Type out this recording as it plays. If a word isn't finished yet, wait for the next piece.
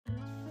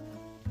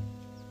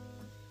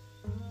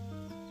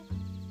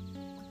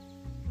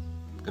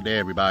Good day,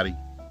 everybody.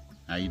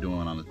 How you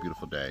doing on this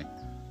beautiful day?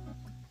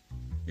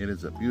 It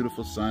is a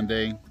beautiful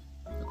Sunday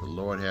that the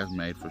Lord has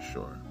made for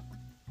sure.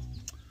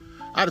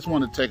 I just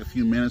wanted to take a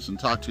few minutes and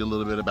talk to you a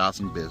little bit about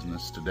some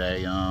business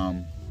today.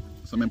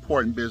 Some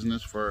important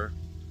business for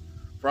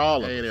all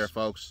of us. Hey there,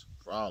 folks.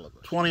 For all of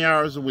us. 20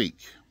 hours a week.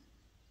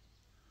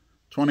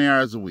 20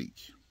 hours a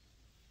week.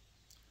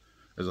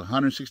 There's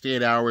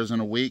 168 hours in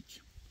a week,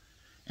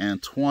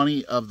 and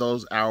 20 of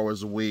those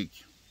hours a week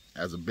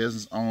as a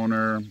business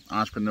owner,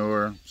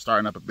 entrepreneur,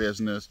 starting up a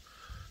business,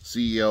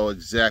 CEO,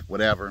 exec,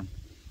 whatever,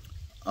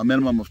 a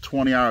minimum of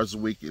 20 hours a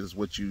week is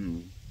what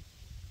you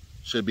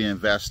should be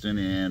investing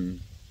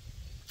in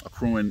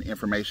accruing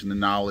information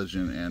and knowledge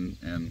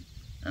and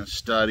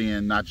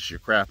studying not just your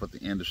craft but the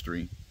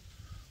industry.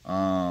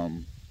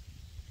 You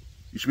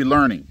should be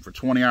learning for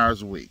 20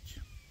 hours a week.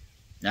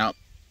 Now,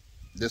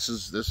 this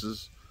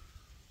is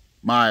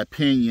my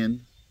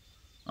opinion.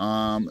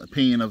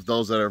 Opinion of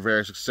those that are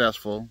very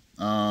successful,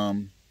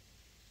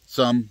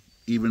 some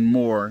even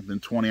more than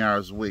 20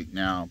 hours a week.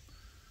 Now,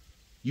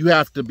 you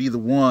have to be the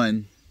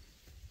one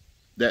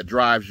that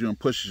drives you and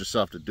pushes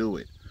yourself to do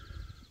it.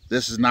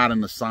 This is not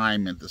an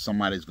assignment that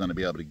somebody's going to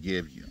be able to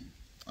give you.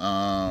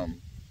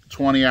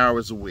 20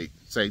 hours a week.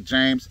 Say,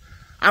 James,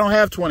 I don't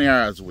have 20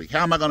 hours a week.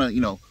 How am I going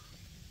to,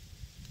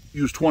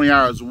 use 20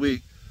 hours a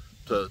week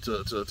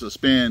to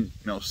spend,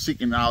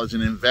 seeking knowledge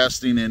and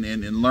investing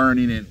and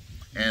learning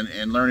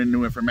and learning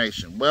new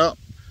information? Well,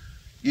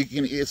 you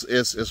can.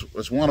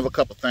 It's one of a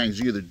couple things.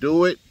 You either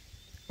do it,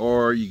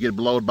 or you get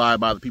blowed by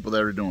the people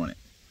that are doing it.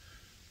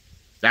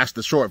 That's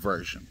the short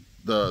version.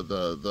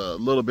 The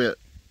little bit,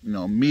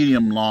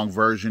 medium long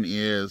version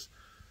is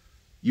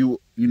you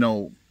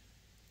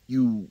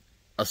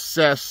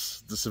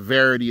assess the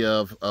severity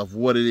of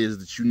what it is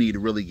that you need to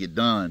really get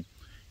done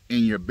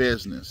in your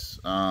business.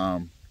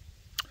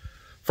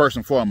 First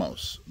and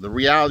foremost, the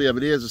reality of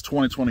it is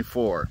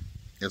 2024.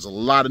 There's a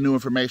lot of new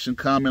information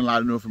coming, a lot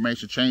of new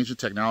information changing,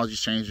 technology's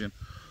changing,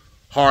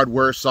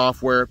 hardware,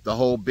 software, the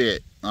whole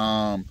bit.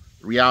 The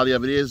reality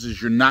of it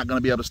is you're not going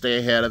to be able to stay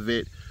ahead of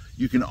it.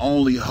 You can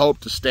only hope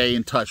to stay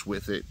in touch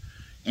with it.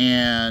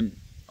 And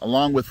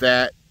along with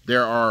that,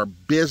 there are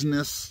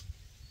business,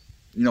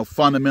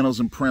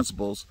 fundamentals and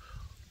principles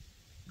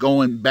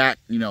going back,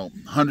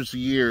 hundreds of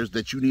years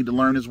that you need to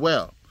learn as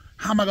well.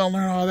 How am I going to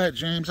learn all that,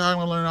 James? How am I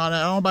going to learn all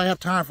that? I don't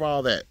have time for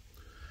all that.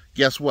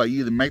 Guess what?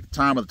 You either make the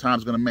time or the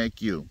time's going to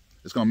make you.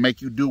 It's going to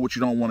make you do what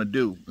you don't want to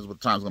do. Is what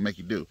the time's going to make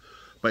you do.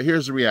 But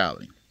here's the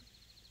reality.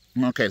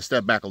 Okay, to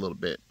step back a little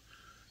bit.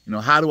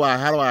 How do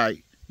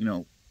I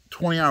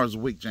 20 hours a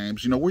week,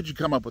 James? Where'd you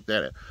come up with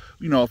that at?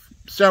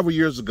 Several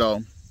years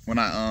ago when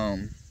I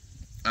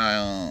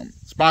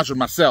sponsored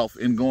myself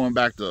in going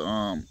back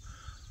to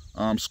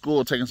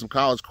school, taking some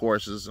college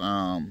courses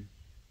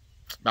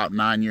about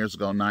 19 years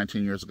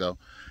ago.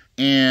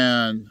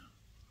 And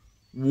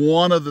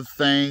one of the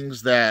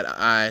things that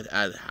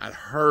I'd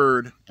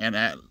heard and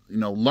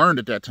learned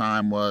at that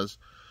time was,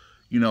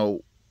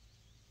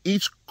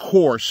 each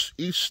course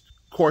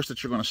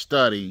that you're going to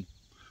study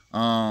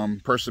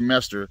per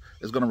semester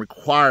is going to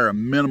require a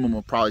minimum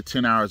of probably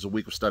 10 hours a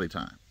week of study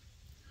time.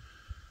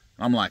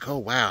 I'm like, oh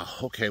wow,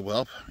 okay,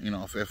 well,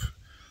 if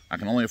I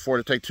can only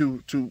afford to take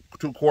two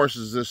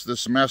courses this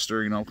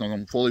semester, because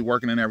I'm fully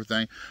working and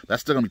everything,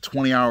 that's still gonna be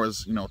 20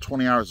 hours,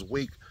 20 hours a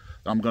week.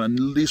 I'm gonna at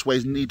least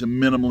need to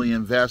minimally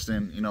invest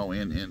in,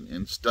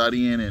 in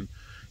studying and,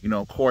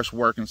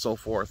 coursework and so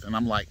forth. And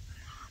I'm like,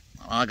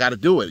 I got to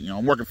do it.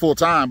 I'm working full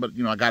time, but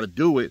I got to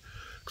do it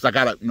because I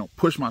got to,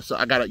 push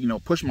myself. I got to,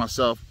 push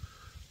myself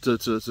to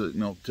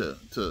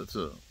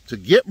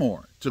get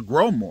more, to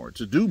grow more,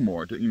 to do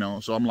more.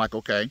 So I'm like,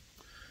 okay,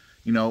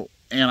 and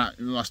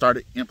I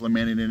started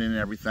implementing it and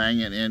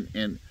everything.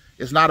 And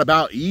it's not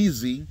about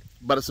easy,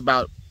 but it's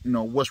about,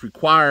 what's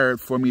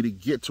required for me to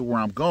get to where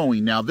I'm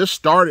going. Now, this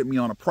started me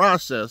on a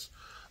process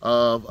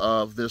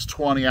of this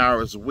 20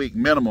 hours a week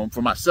minimum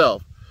for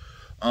myself.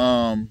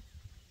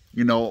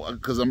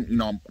 Because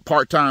I'm a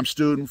part-time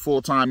student,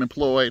 full-time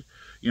employed.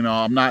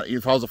 I'm not,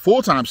 if I was a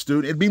full-time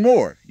student, it'd be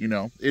more,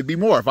 it'd be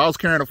more. If I was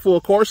carrying a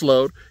full course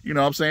load, what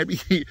I'm saying,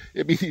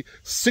 it'd be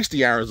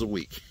 60 hours a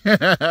week.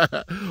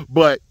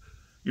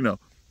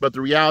 But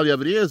the reality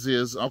of it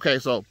is okay,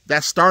 so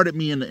that started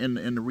me in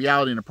the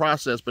reality and the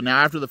process. But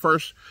now after the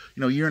first,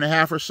 year and a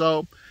half or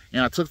so,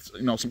 and I took,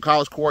 some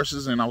college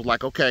courses, and I was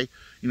like, okay,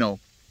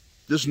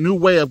 this new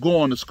way of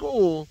going to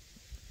school,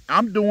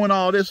 I'm doing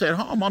all this at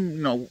home. I'm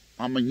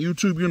in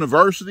YouTube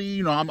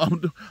University, I'm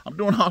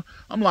doing all,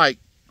 I'm like,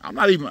 I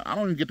don't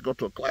even get to go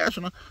to a class.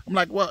 I'm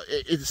like, well,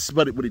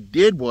 what it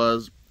did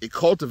was it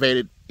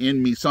cultivated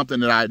in me something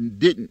that I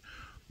didn't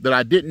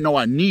know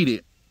I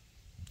needed,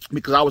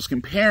 because I was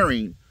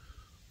comparing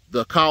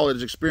the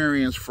college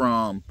experience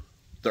from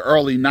the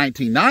early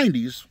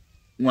 1990s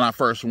when I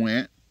first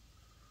went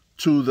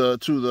to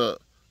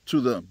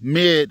the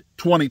mid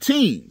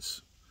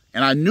 20-teens.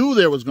 And I knew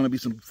there was going to be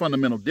some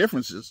fundamental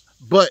differences,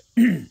 but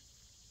I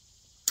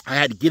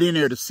had to get in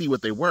there to see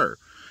what they were.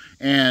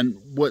 And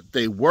what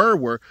they were,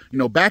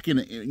 back in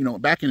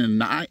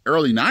the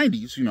early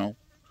 90s,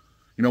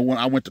 when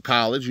I went to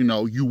college,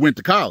 you went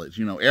to college,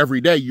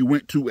 every day you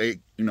went to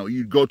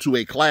you'd go to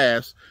a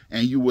class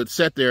and you would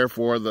sit there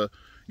for the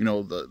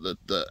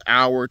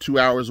hour, 2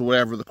 hours, or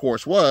whatever the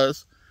course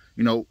was.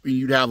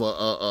 You'd have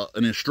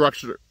an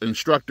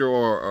instructor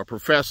or a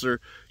professor,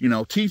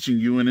 teaching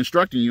you and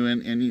instructing you,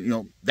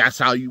 and that's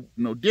how you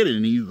did it.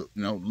 And you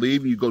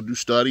leave and you go do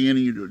studying and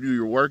you do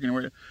your work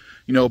and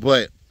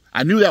but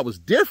I knew that was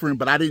different,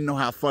 but I didn't know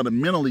how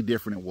fundamentally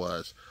different it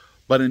was.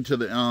 But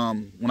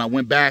when I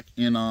went back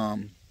and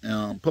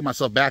put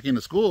myself back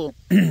into school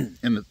in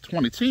the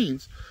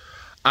 20-teens,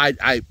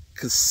 I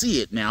could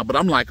see it now. But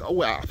I'm like, oh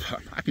well,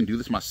 I can do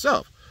this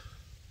myself.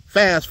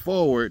 Fast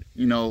forward,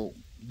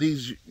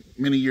 these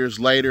many years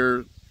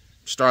later,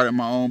 started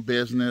my own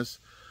business.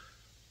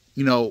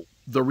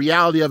 The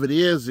reality of it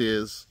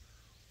is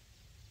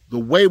the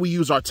way we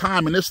use our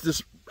time, and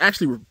this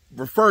actually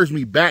refers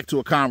me back to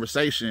a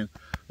conversation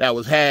that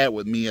was had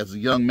with me as a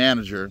young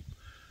manager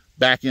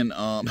back in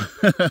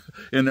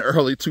in the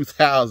early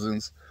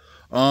 2000s,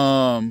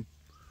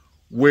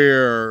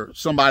 where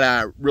somebody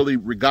I really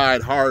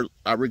regard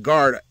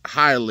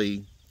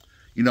highly.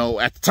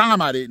 At the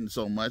time I didn't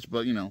so much,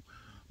 but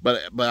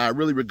but I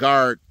really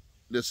regard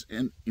this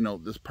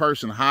this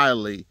person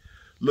highly.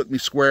 Looked me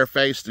square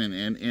faced in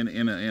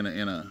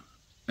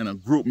a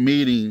group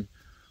meeting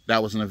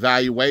that was an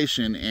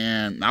evaluation,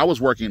 and I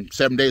was working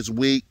 7 days a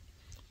week,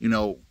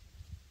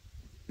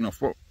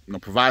 for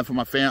providing for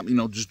my family,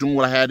 just doing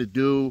what I had to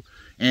do,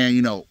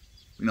 and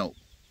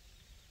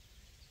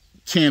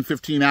 10,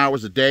 15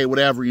 hours a day,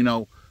 whatever,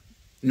 really,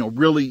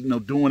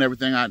 doing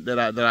everything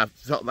that I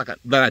felt like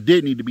that I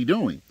did need to be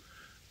doing.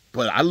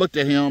 But I looked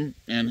at him,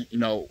 and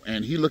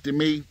and he looked at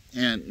me,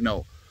 and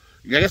I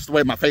guess the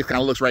way my face kind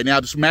of looks right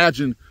now, just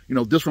imagine,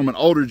 this from an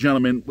older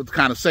gentleman with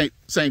kind of same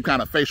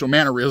kind of facial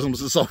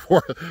mannerisms and so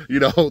forth,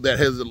 that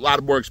has a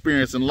lot more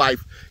experience in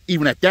life,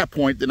 even at that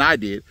point, than I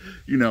did,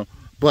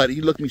 But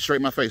he looked me straight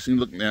in my face. And he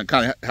looked at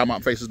kind of how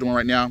my face is doing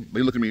right now. But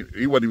he looked at me.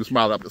 He wasn't even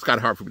smiling up. It's kind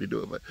of hard for me to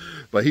do it.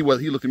 But he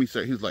looked at me.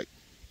 He was like,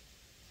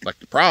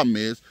 the problem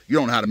is you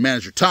don't know how to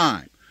manage your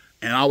time.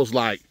 And I was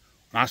like,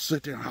 I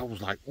sit there and I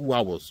was like,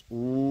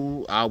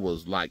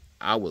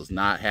 I was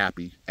not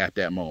happy at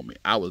that moment.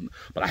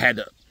 But I had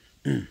to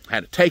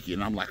take it.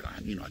 And I'm like,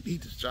 I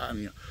need this job.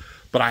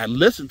 But I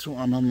listened to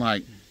him. I'm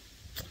like,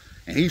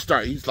 and he's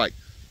like,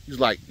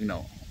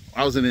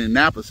 I was in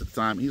Indianapolis at the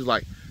time. He's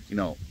like,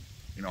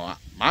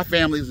 my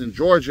family's in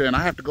Georgia, and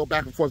I have to go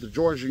back and forth to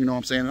Georgia. You know what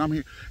I'm saying? And I'm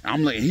here.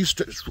 And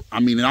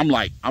I'm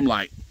like, I'm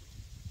like,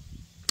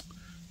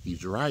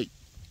 he's right.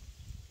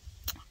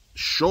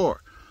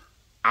 Sure,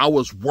 I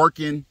was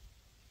working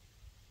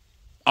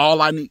all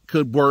I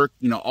could work.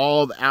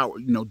 All the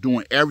hours.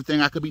 Doing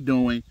everything I could be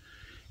doing.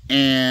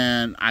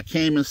 And I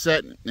came and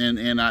sat,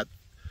 and I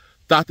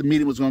thought the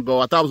meeting was going to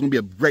go. I thought it was going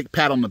to be a great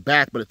pat on the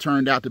back, but it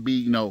turned out to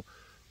be,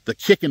 the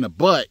kick in the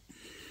butt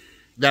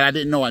that I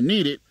didn't know I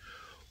needed.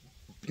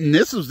 And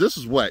this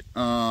is what,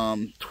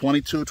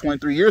 22,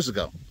 23 years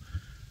ago.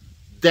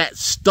 That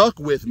stuck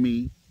with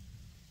me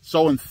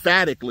so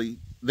emphatically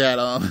that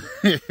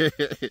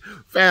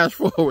fast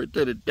forward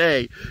to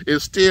today,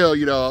 it's still,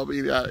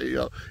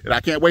 and I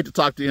can't wait to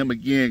talk to him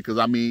again, because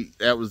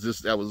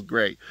that was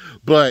great.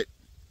 But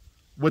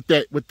what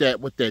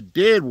that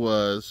did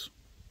was,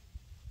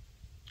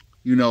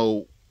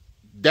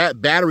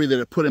 that battery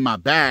that it put in my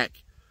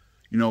back,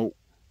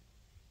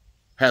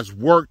 has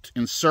worked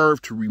and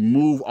served to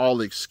remove all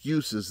the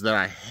excuses that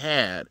I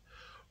had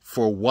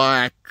for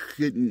why I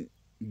couldn't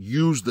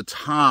use the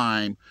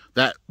time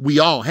that we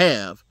all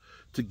have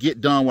to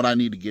get done what I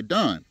need to get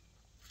done.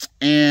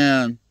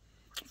 And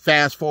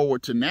fast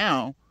forward to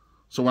now,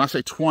 so when I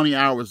say 20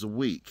 hours a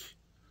week,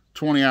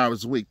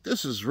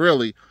 this is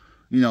really,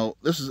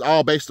 this is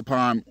all based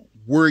upon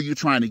where you're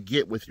trying to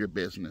get with your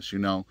business,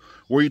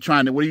 what are you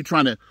trying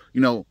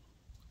to,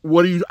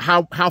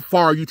 how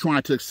far are you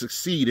trying to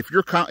succeed? If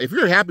you're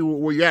happy with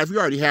where you're at, if you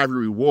already have your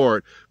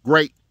reward,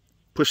 great.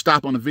 Push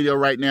stop on the video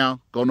right now.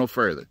 Go no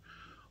further.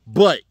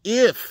 But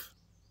if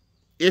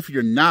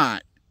you're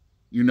not,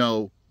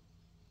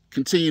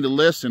 continue to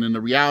listen. And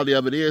the reality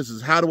of it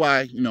is how do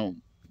I,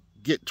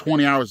 get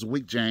 20 hours a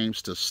week,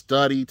 James, to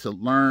study, to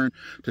learn,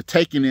 to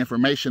take in the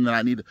information that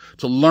I need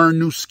to learn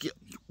new skill,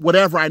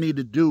 whatever I need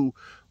to do,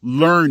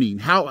 learning.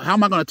 How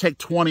am I going to take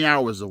 20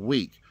 hours a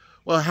week?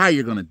 Well, how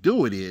you're going to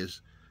do it is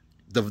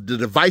the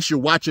device you're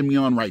watching me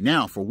on right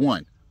now, for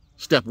one.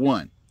 Step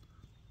one,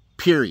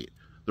 period.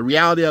 The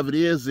reality of it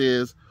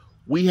is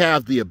we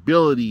have the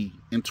ability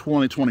in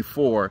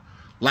 2024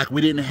 like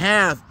we didn't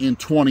have in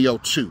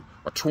 2002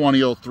 or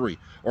 2003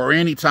 or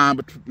any time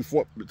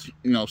before,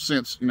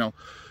 since,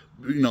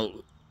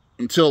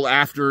 until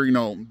after,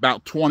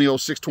 about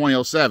 2006,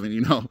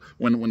 2007,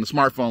 when the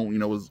smartphone,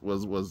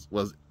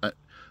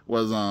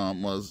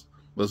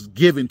 was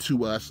given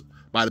to us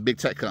by the big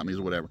tech companies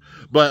or whatever.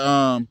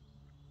 But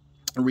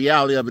the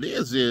reality of it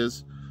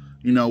is,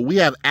 we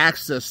have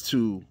access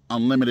to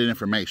unlimited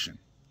information.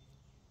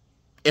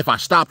 If I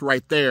stopped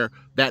right there,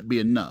 that'd be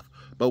enough.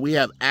 But we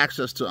have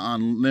access to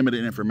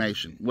unlimited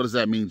information. What does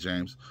that mean,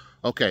 James?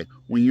 Okay,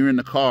 when you're in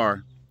the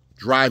car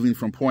driving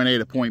from point A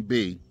to point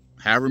B,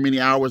 however many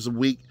hours a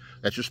week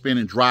that you're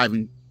spending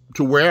driving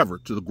to wherever,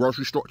 to the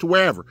grocery store, to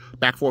wherever,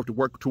 back and forth to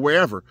work, to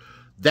wherever,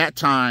 that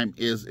time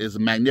is a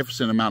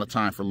magnificent amount of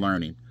time for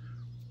learning.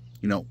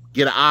 You know,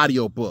 get an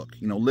audio book,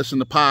 you know, listen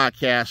to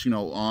podcasts, you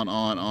know,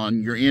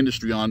 on your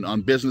industry,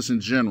 on business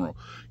in general,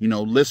 you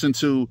know, listen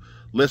to,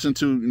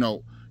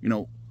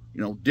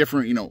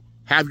 different, you know,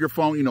 have your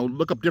phone, you know,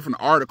 look up different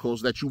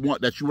articles that you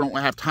don't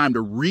have time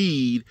to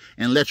read,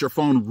 and let your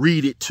phone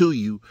read it to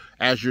you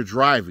as you're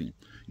driving.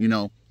 You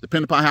know,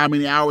 depending upon how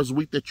many hours a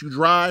week that you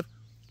drive,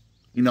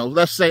 you know,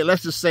 let's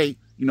just say,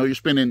 you know, you're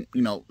spending,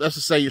 you know,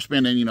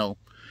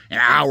 an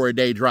hour a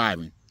day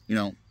driving, you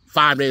know,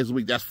 5 days a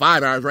week. That's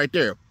 5 hours right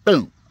there.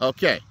 Boom.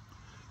 Okay.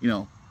 You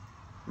know,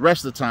 the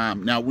rest of the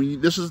time. Now,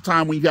 this is the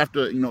time when you have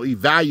to, you know,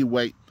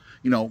 evaluate,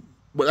 you know,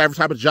 whatever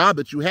type of job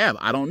that you have.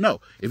 I don't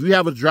know. If you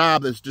have a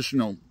job that's just, you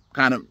know,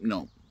 kind of, you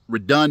know,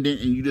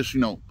 redundant, and you just,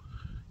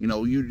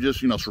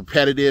 it's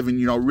repetitive, and,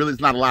 you know, really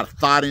there's not a lot of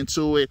thought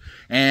into it,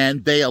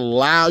 and they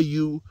allow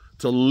you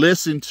to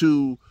listen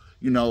to,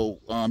 you know,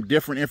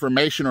 different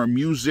information or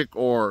music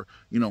or,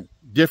 you know,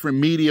 different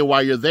media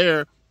while you're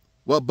there,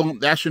 well, boom,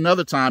 that's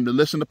another time to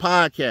listen to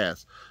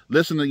podcasts.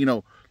 Listen to, you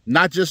know,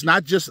 not just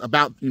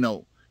about,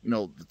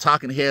 the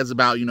talking heads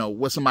about, you know,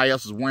 what somebody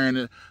else is wearing.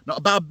 No,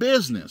 about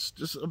business,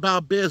 just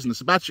about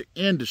business, about your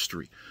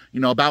industry, you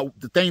know, about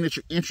the thing that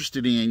you're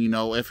interested in. You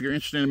know, if you're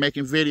interested in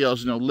making videos,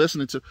 you know,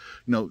 listening to,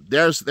 you know,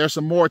 there's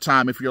some more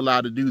time if you're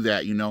allowed to do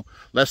that. You know,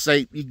 let's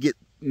say you get,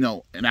 you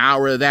know, an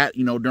hour of that,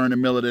 you know, during the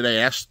middle of the day.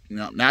 That's, you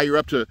know, now you're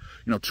up to, you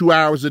know, 2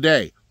 hours a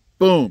day.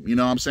 Boom. You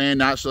know what I'm saying?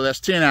 Now, so that's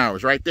 10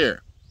 hours right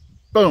there.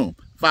 Boom.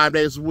 5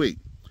 days a week.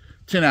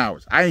 10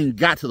 hours. I ain't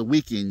got to the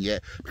weekend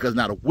yet, because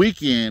now the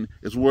weekend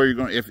is where you're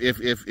going to,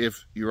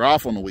 if you're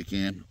off on the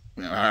weekend,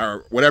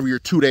 or whatever your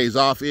 2 days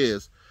off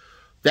is,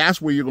 that's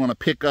where you're going to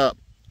pick up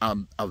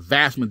a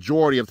vast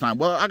majority of the time.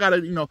 Well, I got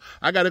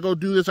to go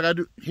do this.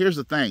 Here's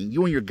the thing.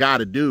 You and your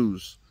gotta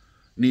do's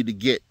need to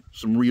get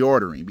some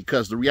reordering,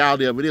 because the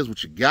reality of it is,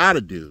 what you got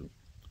to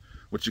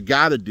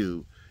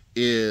do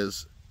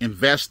is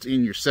invest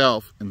in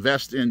yourself,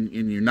 invest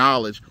in your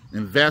knowledge,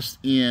 invest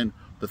in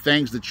the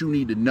things that you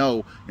need to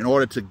know in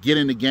order to get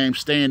in the game,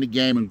 stay in the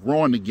game, and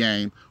grow in the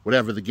game,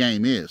 whatever the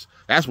game is.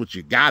 That's what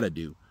you got to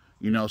do.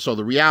 You know, so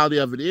the reality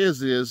of it is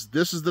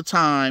this is the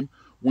time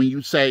when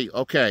you say,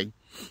 okay,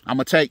 I'm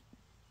going to take,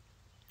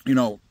 you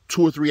know,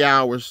 2 or 3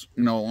 hours,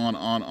 you know,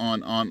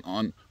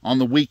 on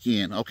the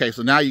weekend. Okay.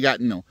 So now you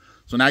got, you know,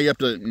 so now you're up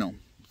to, you know,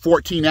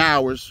 14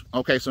 hours.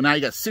 Okay. So now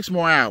you got 6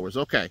 more hours.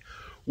 Okay.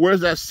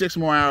 Where's that 6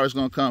 more hours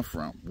going to come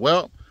from?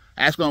 Well,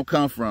 that's going to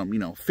come from, you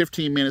know,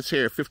 15 minutes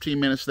here, 15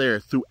 minutes there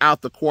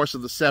throughout the course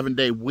of the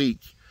 7-day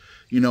week,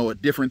 you know,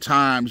 at different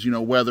times, you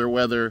know,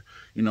 whether,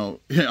 you know,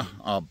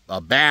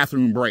 a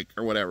bathroom break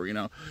or whatever, you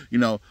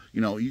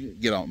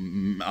get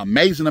an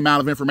amazing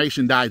amount of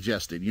information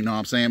digested. You know what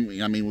I'm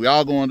saying? I mean, we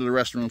all go into the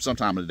restroom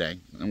sometime of the day,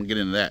 and we'll get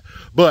into that.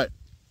 But,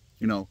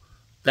 you know,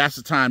 that's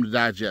the time to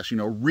digest, you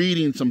know,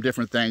 reading some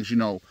different things, you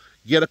know,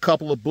 get a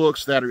couple of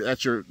books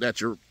that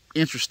you're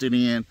interested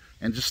in,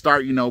 and just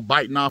start, you know,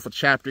 biting off a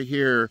chapter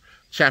here,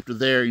 chapter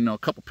there, you know, a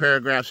couple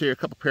paragraphs here, a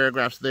couple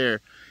paragraphs there,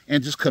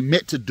 and just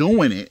commit to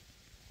doing it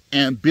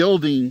and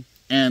building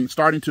and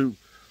starting to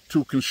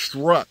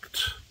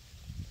construct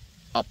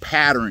a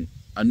pattern,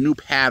 a new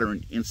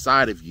pattern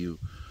inside of you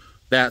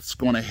that's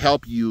going to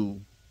help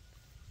you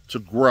to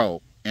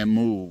grow and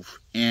move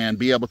and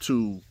be able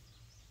to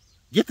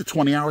get to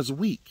 20 hours a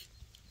week.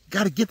 You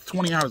got to get to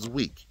 20 hours a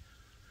week.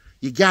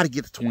 You got to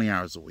get to 20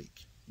 hours a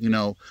week. You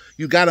know,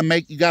 you got to,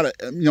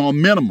 you know, a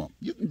minimum.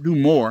 You can do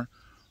more,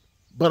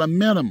 but a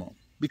minimum.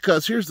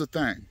 Because here's the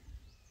thing.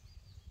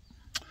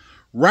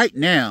 Right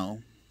now,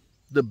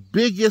 the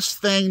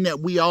biggest thing that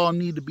we all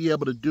need to be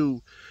able to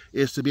do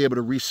is to be able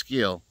to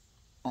reskill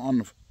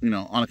on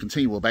a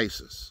continual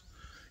basis.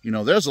 You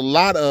know, there's a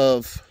lot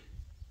of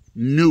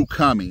new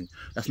coming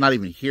that's not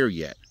even here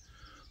yet.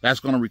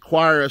 That's going to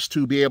require us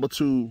to be able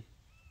to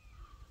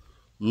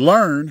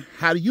learn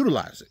how to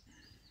utilize it.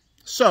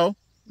 So,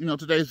 you know,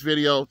 today's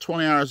video,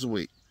 20 hours a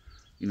week.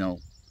 You know,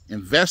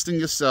 invest in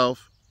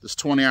yourself. This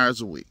 20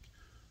 hours a week.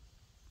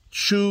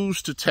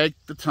 Choose to take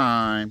the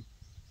time,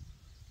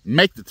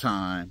 make the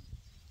time.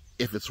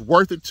 If it's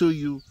worth it to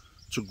you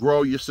to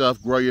grow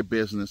yourself, grow your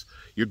business,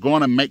 you're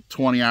going to make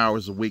 20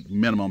 hours a week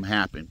minimum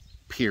happen,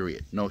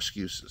 period. No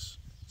excuses.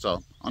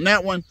 So on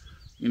that one,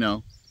 you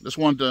know, just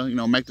wanted to, you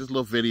know, make this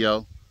little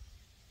video,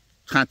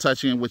 kind of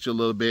touch in with you a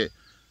little bit,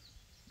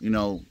 you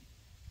know,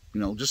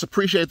 just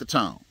appreciate the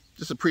tone.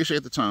 Just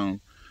appreciate the tone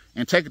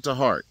and take it to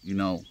heart. You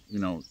know,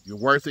 you're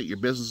worth it. Your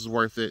business is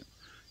worth it.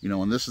 You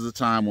know, and this is the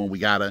time when we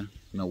gotta,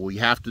 you know, we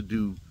have to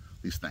do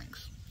these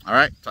things. All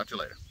right. Talk to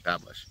you later.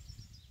 God bless you.